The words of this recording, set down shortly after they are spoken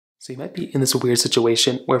So you might be in this weird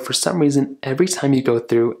situation where for some reason, every time you go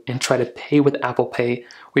through and try to pay with Apple Pay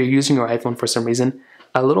or you're using your iPhone for some reason,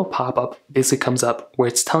 a little pop-up basically comes up where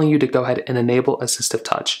it's telling you to go ahead and enable Assistive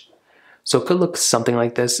Touch. So it could look something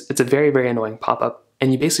like this. It's a very, very annoying pop-up,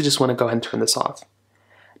 and you basically just want to go ahead and turn this off.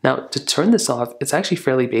 Now, to turn this off, it's actually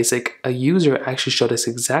fairly basic. A user actually showed us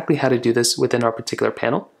exactly how to do this within our particular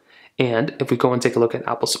panel. And if we go and take a look at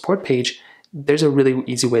Apple support page, there's a really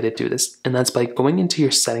easy way to do this, and that's by going into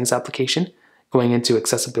your settings application, going into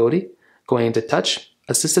accessibility, going into touch,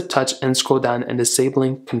 assistive touch, and scroll down and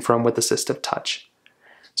disabling confirm with assistive touch.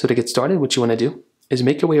 So to get started, what you want to do is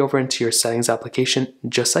make your way over into your settings application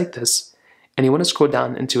just like this, and you want to scroll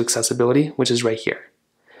down into accessibility, which is right here.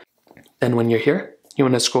 Then when you're here, you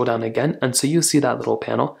want to scroll down again until you see that little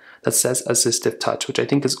panel that says assistive touch, which I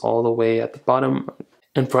think is all the way at the bottom.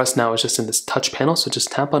 And for us now, it's just in this touch panel. So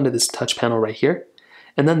just tap onto this touch panel right here.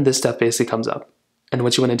 And then this stuff basically comes up. And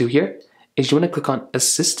what you want to do here is you want to click on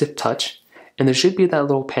Assistive Touch. And there should be that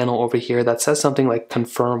little panel over here that says something like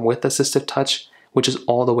Confirm with Assistive Touch, which is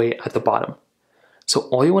all the way at the bottom. So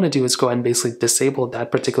all you want to do is go ahead and basically disable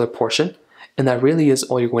that particular portion. And that really is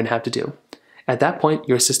all you're going to have to do. At that point,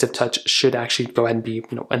 your Assistive Touch should actually go ahead and be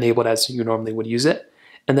enabled as you normally would use it.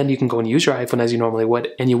 And then you can go and use your iPhone as you normally would,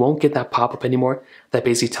 and you won't get that pop-up anymore that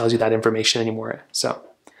basically tells you that information anymore. So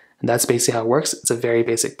that's basically how it works. It's a very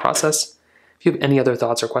basic process. If you have any other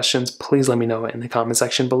thoughts or questions, please let me know in the comment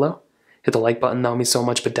section below. Hit the like button, that would mean so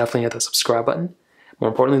much, but definitely hit the subscribe button.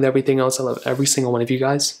 More importantly than everything else, I love every single one of you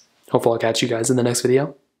guys. Hopefully I'll catch you guys in the next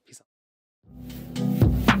video.